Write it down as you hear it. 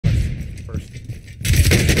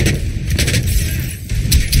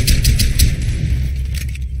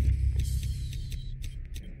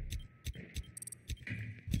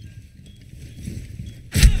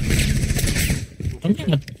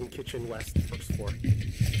In kitchen west, first floor.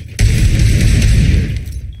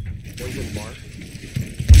 One's in bar.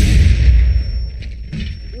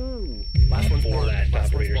 Ooh. Last one's bar. Last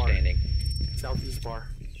operator standing. Southeast bar.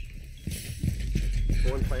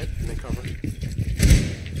 One plant, and then cover.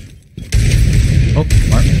 Oh,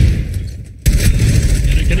 Mark.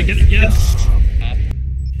 Get it, yes!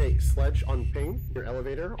 Okay, sledge on ping, your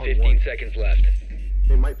elevator on 15 one. seconds left.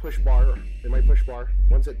 They might push bar.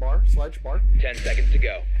 One's at bar, sledge, bar. 10 seconds to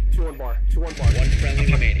go. 2 on bar, 2 on bar. 1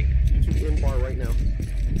 friendly remaining. 2 in bar right now.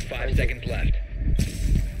 5 seconds left.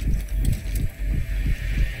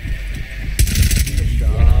 Good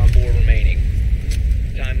job. 1 on 4 remaining.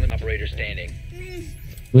 Time limit operator standing.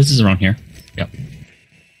 This is around here. Yep.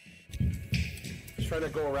 Just trying to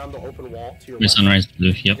go around the open wall to your Your left. sunrise blue.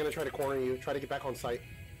 Yep. He's gonna try to corner you. Try to get back on site.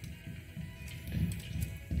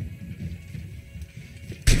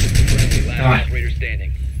 Friendly last operator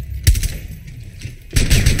standing.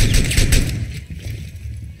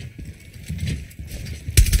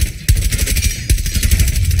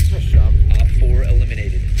 Nice job. Op 4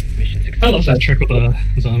 eliminated. Mission I successful. love that trick with a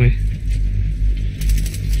zombie.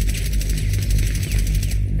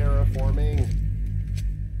 Terraforming.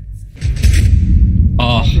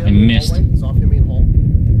 Oh, Zofia, I missed. hallway. Zofia main hall.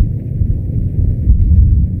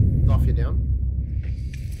 Zofia down.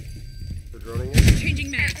 They're droning in.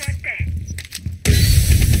 Changing maps.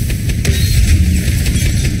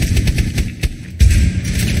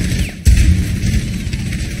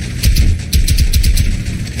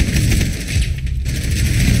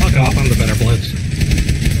 Fuck off, I'm the better blitz.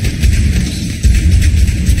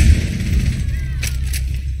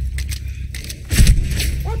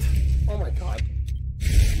 What? Oh my god.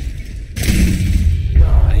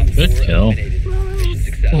 Nice. Good kill. Eliminated. Mission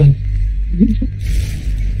successful.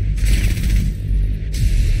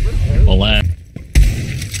 Well,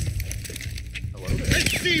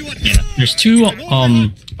 yeah, there's two,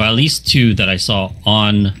 well, at least two that I saw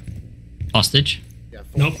on hostage. Yeah,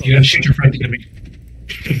 full Nope, full you gotta full. shoot your friend to get me.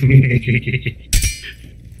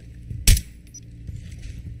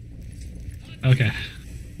 Okay.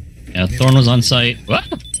 Yeah, Thorn was on site. What?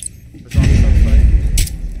 The zombies on site.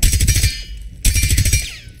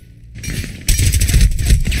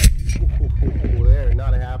 Ooh, they're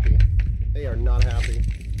not happy. They are not happy.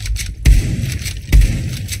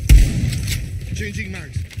 Changing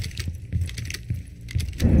mags.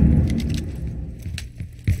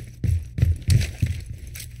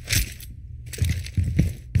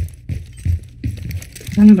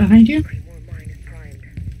 Someone behind you?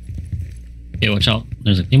 Okay, watch out.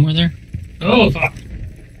 There's a Claymore there. Oh, fuck.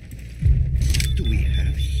 What do we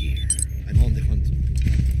have here? I'm on the hunt.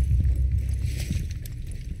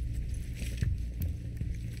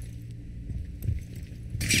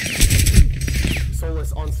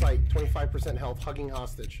 Solus on site, 25% health, hugging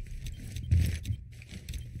hostage.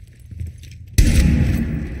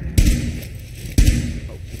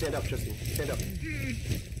 Oh, stand up, Justine. Stand up.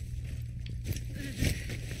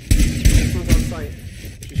 Justine's on site.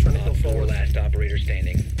 She's trying to kill Op 4 Solus. last operator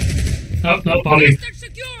standing. Oh, no, Bonnie.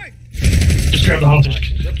 Just grab the hostage.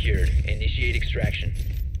 Hostage secured. Initiate extraction.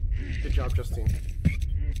 Good job, Justine.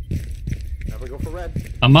 Now we go for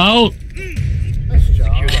red. I'm out. Nice job.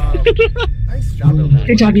 Nice job, everyone.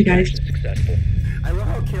 Good job, you guys. Mission successful. I love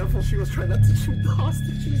how careful she was trying not to shoot the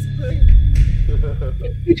hostages thing.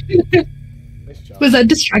 Nice job. Was that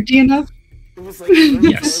distracting enough? It was like very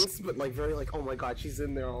Yes. tense, but like very like, oh my god, she's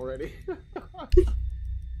in there already.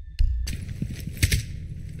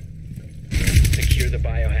 Secure the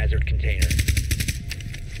biohazard container.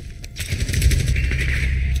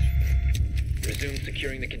 Resume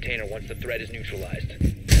securing the container once the threat is neutralized.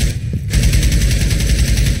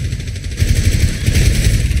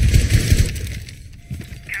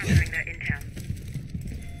 Countering their intel.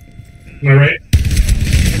 Am I right?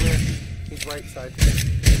 He's right side.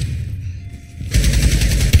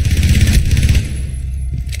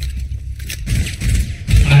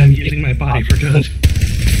 I'm using my body for good.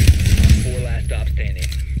 4 last stop standing.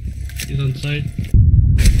 He's on site.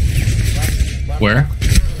 Left Where?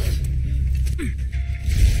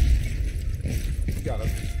 Got him.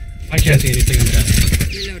 I can't see anything on that.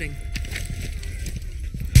 Reloading.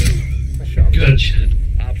 Nice job. Good shit.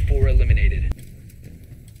 Op 4 eliminated.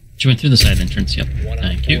 She went through the side entrance. Yep. 1 on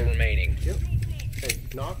Thank 4 you. remaining. Yep. Hey,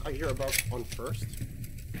 knock. I hear above on first.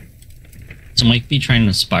 So might be trying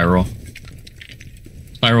to spiral.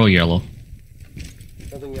 Spiral yellow.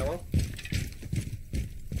 Holding yellow.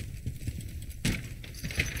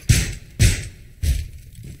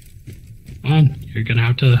 Come on, you're gonna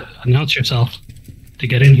have to announce yourself to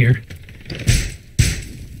get in here.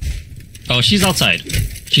 Oh, she's outside.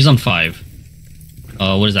 She's on 5.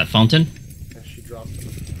 What is that, fountain? Yeah, she dropped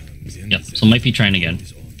it. Yep, so might be trying again.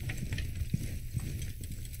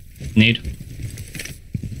 Nade?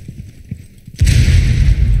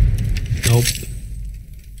 Nope.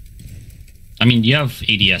 I mean, you have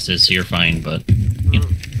ADSs, so you're fine, but... You know,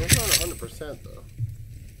 Those aren't 100% though.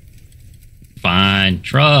 fine,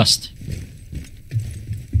 trust.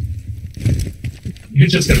 You're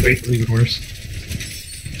just gonna make it even worse.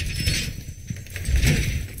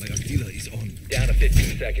 My Aquila is on. Down to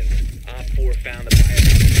 15 seconds. Op 4 found the bio.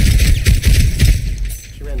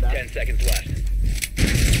 She ran back. 10 seconds left.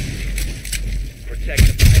 Protect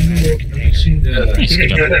the biohazard container. Nice, good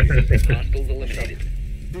job. Hostiles eliminated.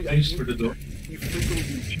 Dude, Thanks for the door. You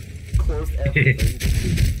freaking closed everything.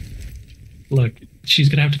 Look, she's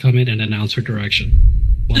gonna have to come in and announce her direction,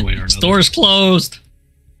 one way or another. Store's closed!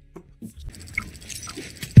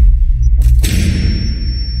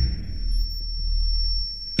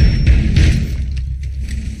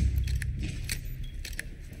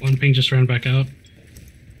 One ping just ran back out.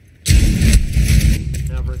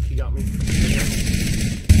 Maverick, he got me.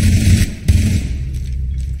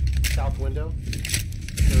 South window.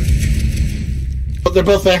 But they're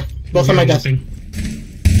both there. Both on my desk. Ping.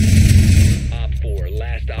 Op 4,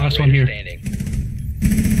 last Last operator one here. standing.